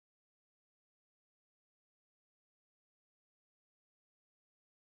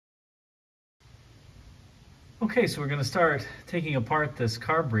Okay, so we're going to start taking apart this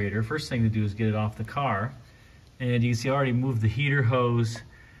carburetor. First thing to do is get it off the car. And you can see I already moved the heater hose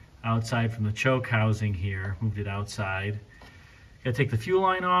outside from the choke housing here, moved it outside. Got to take the fuel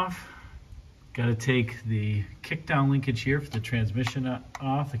line off. Got to take the kickdown linkage here for the transmission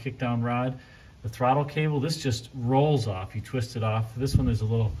off, the kickdown rod. The throttle cable, this just rolls off. You twist it off. This one, there's a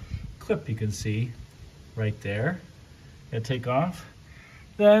little clip you can see right there. Got to take off.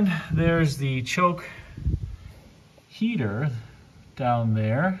 Then there's the choke heater down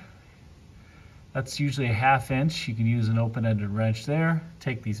there. That's usually a 1/2 inch. You can use an open-ended wrench there.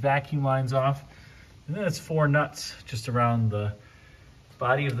 Take these vacuum lines off. And then it's 4 nuts just around the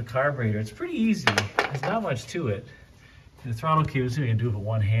body of the carburetor. It's pretty easy. There's not much to it. And the throttle cable, you can do it with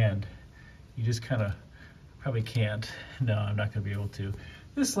one hand. You just kind of probably can't. No, I'm not going to be able to.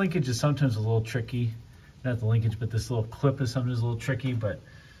 This linkage is sometimes a little tricky. Not the linkage, but this little clip is sometimes a little tricky. But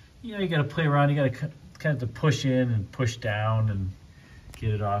you know, you got to play around. You got to kind of to push in and push down and get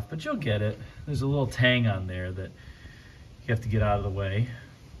it off, but you'll get it. There's a little tang on there that you have to get out of the way.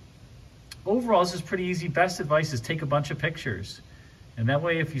 Overall, this is pretty easy. Best advice is take a bunch of pictures. And that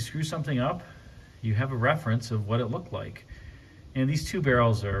way, if you screw something up, you have a reference of what it looked like. And these 2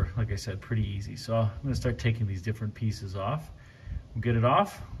 barrels are, like I said, pretty easy. So I'm gonna start taking these different pieces off. We'll get it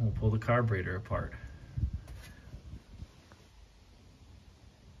off, we'll pull the carburetor apart.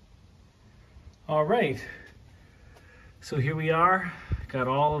 All right, so here we are, got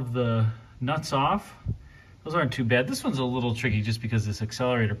all of the nuts off. Those aren't too bad. This one's a little tricky just because this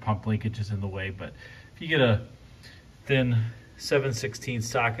accelerator pump linkage is in the way, but if you get a thin 7/16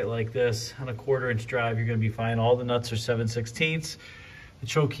 socket like this on a 1/4 inch drive, you're gonna be fine. All the nuts are 7/16. The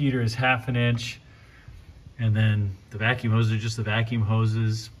choke heater is 1/2 inch, and then the vacuum hoses are just the vacuum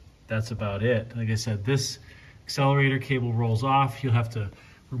hoses. That's about it. Like I said, this accelerator cable rolls off. You'll have to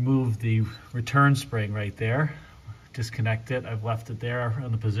remove the return spring right there, disconnect it. I've left it there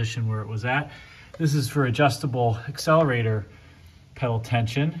on the position where it was at. This is for adjustable accelerator pedal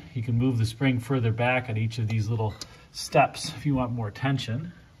tension. You can move the spring further back at each of these little steps if you want more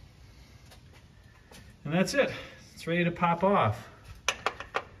tension. And that's it. It's ready to pop off.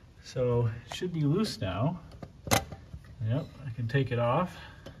 So it should be loose now. Yep, I can take it off.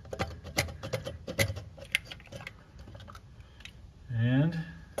 And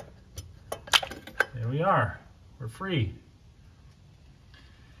there we are. We're free.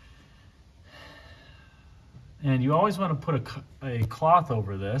 And you always want to put a cloth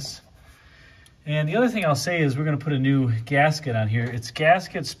over this. And the other thing I'll say is we're going to put a new gasket on here. It's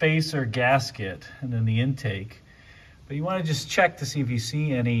gasket, spacer, gasket, and then the intake. But you want to just check to see if you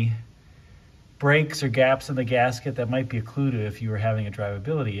see any breaks or gaps in the gasket. That might be a clue to if you were having a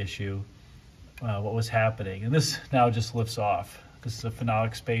drivability issue, what was happening. And this now just lifts off. This is a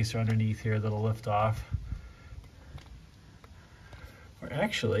phenolic spacer underneath here that'll lift off. Or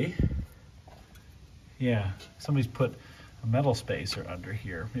actually, yeah, somebody's put a metal spacer under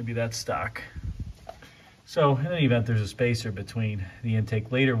here. Maybe that's stock. So in any event, there's a spacer between the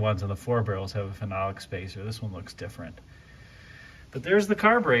intake. Later ones on the 4 barrels have a phenolic spacer. This one looks different. But there's the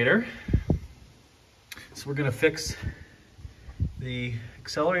carburetor. So we're gonna fix the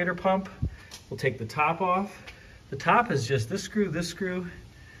accelerator pump. We'll take the top off. The top is just this screw, this screw,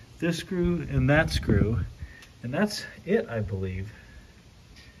 this screw, and that screw. And that's it, I believe.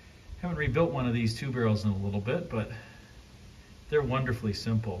 Haven't rebuilt one of these 2 barrels in a little bit, but they're wonderfully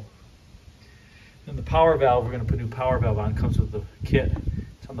simple. And the power valve, we're gonna put a new power valve on, comes with the kit.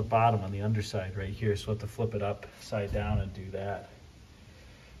 It's on the bottom on the underside right here, so we'll have to flip it upside down and do that.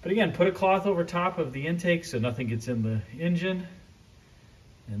 But again, put a cloth over top of the intake so nothing gets in the engine,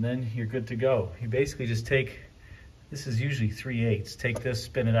 and then you're good to go. You basically just take, this is usually 3/8. Take this,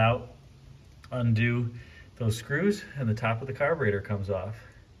 spin it out, undo those screws, and the top of the carburetor comes off.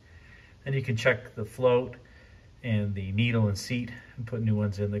 Then you can check the float and the needle and seat and put new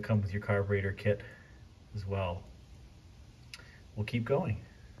ones in that come with your carburetor kit as well. We'll keep going.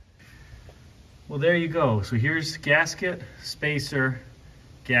 Well, there you go. So here's gasket, spacer,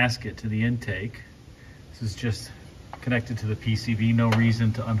 gasket to the intake. This is just connected to the PCV, no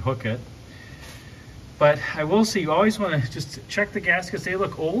reason to unhook it. But I will say you always want to just check the gaskets. They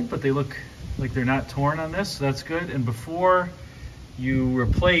look old, but they look like they're not torn on this, so that's good. And before you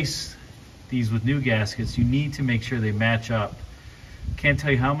replace these with new gaskets, you need to make sure they match up. Can't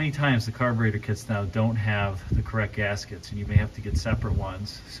tell you how many times the carburetor kits now don't have the correct gaskets, and you may have to get separate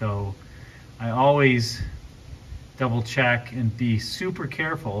ones. So I always double check and be super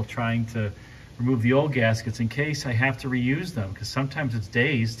careful trying to remove the old gaskets in case I have to reuse them, because sometimes it's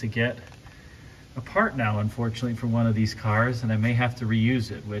days to get a part now, unfortunately, for one of these cars, and I may have to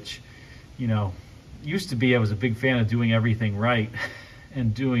reuse it, which, you know, used to be I was a big fan of doing everything right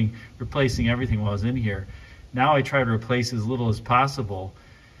and replacing everything while I was in here. Now I try to replace as little as possible,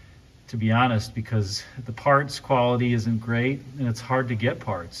 to be honest, because the parts quality isn't great and it's hard to get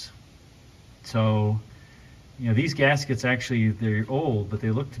parts. So, you know, these gaskets actually, they're old, but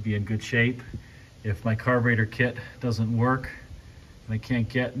they look to be in good shape. If my carburetor kit doesn't work and I can't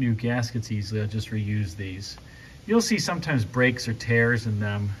get new gaskets easily, I'll just reuse these. You'll see sometimes breaks or tears in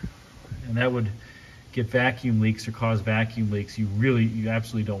them, and that would get vacuum leaks or cause vacuum leaks. You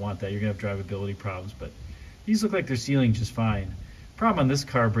absolutely don't want that. You're gonna have drivability problems, but these look like they're sealing just fine. Problem on this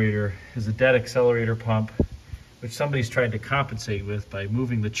carburetor is a dead accelerator pump, which somebody's tried to compensate with by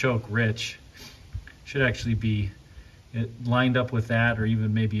moving the choke rich. Should actually be lined up with that, or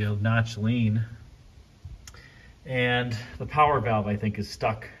even maybe a notch lean. And the power valve, I think, is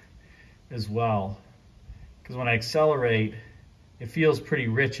stuck as well. Because when I accelerate, it feels pretty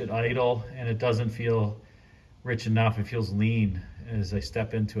rich at idle, and it doesn't feel rich enough. It feels lean as I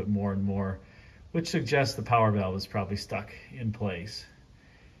step into it more and more, which suggests the power valve is probably stuck in place.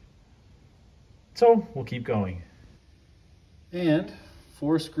 So we'll keep going. And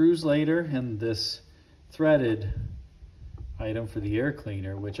 4 screws later, and this threaded item for the air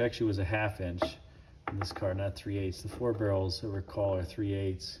cleaner, which actually was a 1/2 inch in this car, not 3/8. The 4 barrels, I recall, are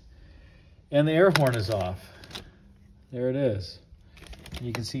 3/8. And the air horn is off. There it is.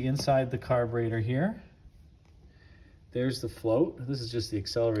 You can see inside the carburetor here. There's the float. This is just the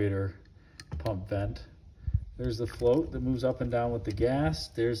accelerator pump vent. There's the float that moves up and down with the gas.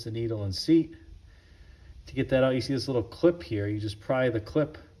 There's the needle and seat. To get that out, you see this little clip here. You just pry the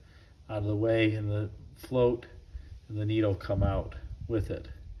clip out of the way, and the float and the needle come out with it.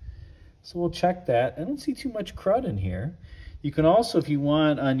 So we'll check that. I don't see too much crud in here. You can also, if you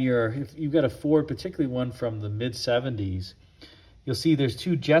want, if you've got a Ford, particularly one from the mid-70s, you'll see there's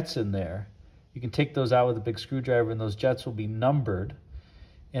 2 jets in there. You can take those out with a big screwdriver, and those jets will be numbered.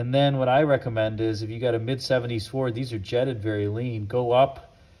 And then what I recommend is, if you got a mid-70s Ford, these are jetted very lean, go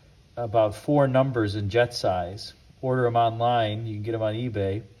up about 4 numbers in jet size. Order them online, you can get them on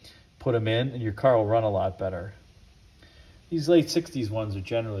eBay, put them in, and your car will run a lot better. These late 60s ones are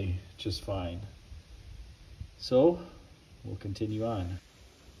generally just fine. So we'll continue on.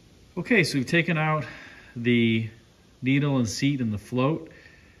 Okay, so we've taken out the needle and seat and the float.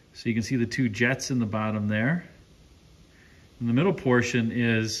 So you can see the 2 jets in the bottom there. And the middle portion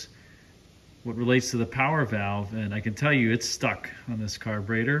is what relates to the power valve, and I can tell you it's stuck on this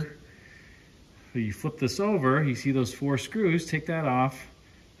carburetor. So you flip this over, you see those 4 screws, take that off.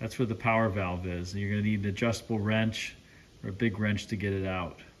 That's where the power valve is. And you're gonna need an adjustable wrench or a big wrench to get it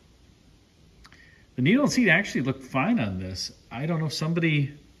out. The needle and seat actually look fine on this. I don't know if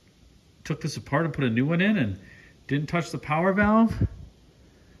somebody took this apart and put a new one in and didn't touch the power valve,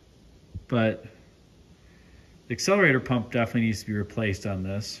 but the accelerator pump definitely needs to be replaced on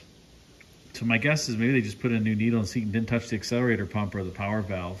this. So my guess is maybe they just put in a new needle and seat and didn't touch the accelerator pump or the power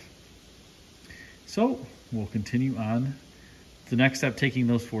valve. So we'll continue on. The next step, taking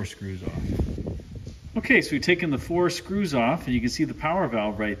those 4 screws off. Okay, so we've taken the 4 screws off, and you can see the power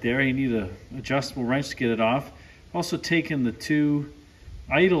valve right there. You need an adjustable wrench to get it off. Also taken the 2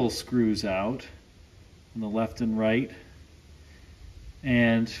 idle screws out on the left and right.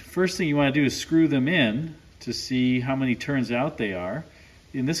 And first thing you want to do is screw them in to see how many turns out they are.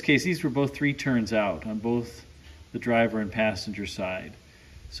 In this case, these were both 3 turns out on both the driver and passenger side.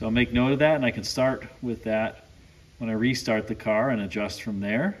 So I'll make note of that, and I can start with that when I restart the car and adjust from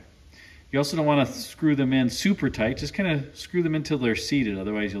there. You also don't want to screw them in super tight. Just kind of screw them until they're seated,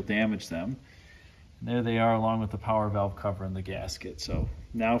 otherwise you'll damage them. And there they are, along with the power valve cover and the gasket. So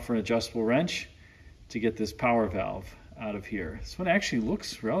now for an adjustable wrench to get this power valve out of here. This one actually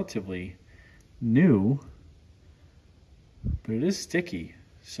looks relatively new, but it is sticky.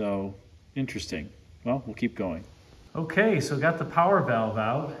 So interesting. Well, we'll keep going. Okay, so got the power valve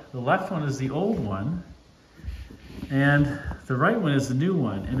out. The left one is the old one, and the right one is the new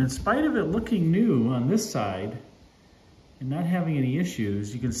one. And in spite of it looking new on this side and not having any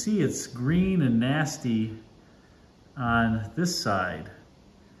issues, you can see it's green and nasty on this side.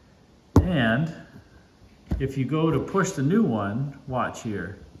 And if you go to push the new one, watch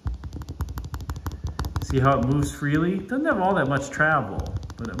here. See how it moves freely? It doesn't have all that much travel,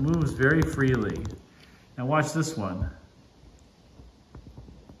 but it moves very freely. Now watch this one.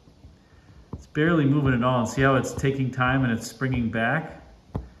 It's barely moving at all. And see how it's taking time and it's springing back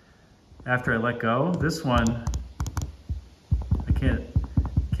after I let go? This one, I can't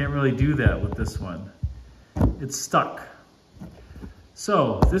really do that with this one. It's stuck.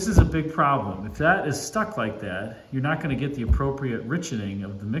 So this is a big problem. If that is stuck like that, you're not going to get the appropriate richening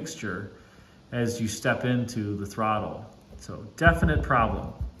of the mixture, as you step into the throttle. So definite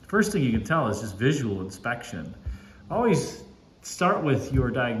problem. First thing you can tell is just visual inspection. Always start with your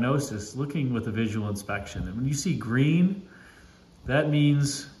diagnosis looking with a visual inspection. And when you see green, that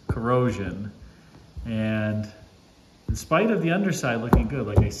means corrosion. And in spite of the underside looking good,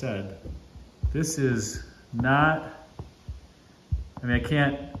 like I said, this is not, I mean, I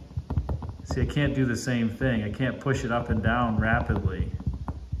can't do the same thing. I can't push it up and down rapidly.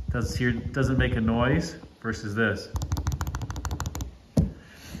 Doesn't make a noise versus this.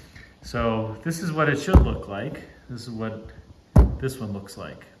 So this is what it should look like. This is what this one looks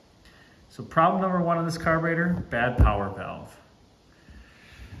like. So problem number one on this carburetor, bad power valve.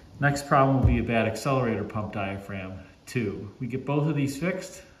 Next problem will be a bad accelerator pump diaphragm. 2. We get both of these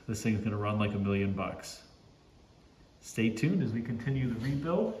fixed, this thing's gonna run like $1 million. Stay tuned as we continue the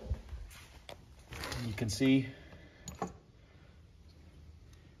rebuild. You can see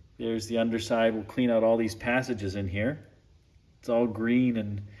there's the underside. We'll clean out all these passages in here. It's all green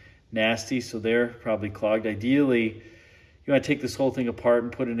and nasty, so they're probably clogged. Ideally, you want to take this whole thing apart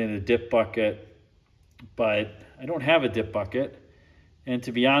and put it in a dip bucket, but I don't have a dip bucket. And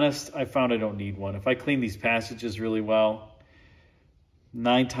to be honest, I found I don't need one. If I clean these passages really well,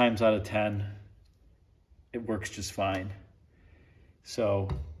 9 times out of 10, it works just fine. So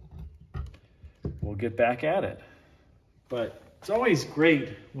we'll get back at it. But it's always great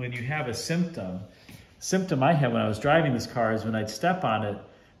when you have a symptom. The symptom I had when I was driving this car is when I'd step on it,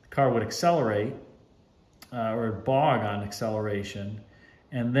 the car would accelerate or bog on acceleration.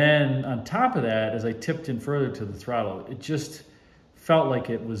 And then on top of that, as I tipped in further to the throttle, it just felt like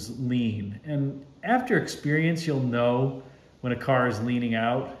it was lean. And after experience, you'll know when a car is leaning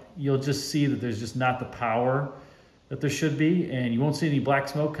out. You'll just see that there's just not the power that there should be, and you won't see any black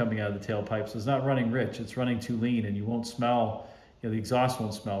smoke coming out of the tailpipe. So it's not running rich, it's running too lean, and you won't smell, the exhaust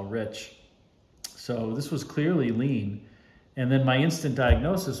won't smell rich. So this was clearly lean. And then my instant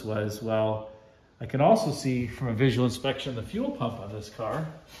diagnosis was, well, I can also see from a visual inspection, the fuel pump on this car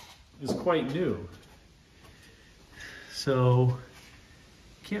is quite new. So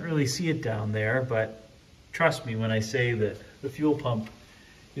can't really see it down there, but trust me when I say that the fuel pump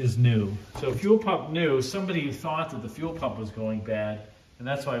is new. So fuel pump new, somebody thought that the fuel pump was going bad, and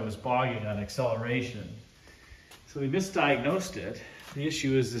that's why it was bogging on acceleration. So we misdiagnosed it. The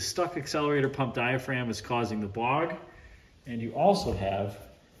issue is the stuck accelerator pump diaphragm is causing the bog, and you also have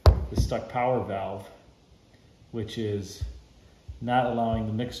the stuck power valve, which is not allowing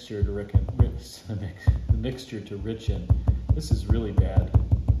the mixture to richen. This is really bad.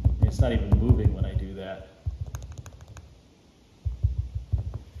 It's not even moving when I do that.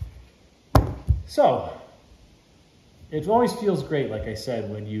 So, it always feels great, like I said,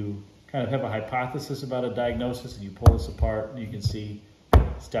 when you kind of have a hypothesis about a diagnosis and you pull this apart and you can see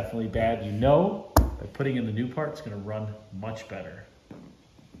it's definitely bad. You know that putting in the new part is going to run much better.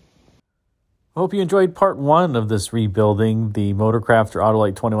 I hope you enjoyed part 1 of this rebuilding the Motorcraft or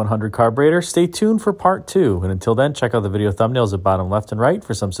Autolite 2100 carburetor. Stay tuned for part 2. And until then, check out the video thumbnails at bottom left and right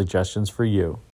for some suggestions for you.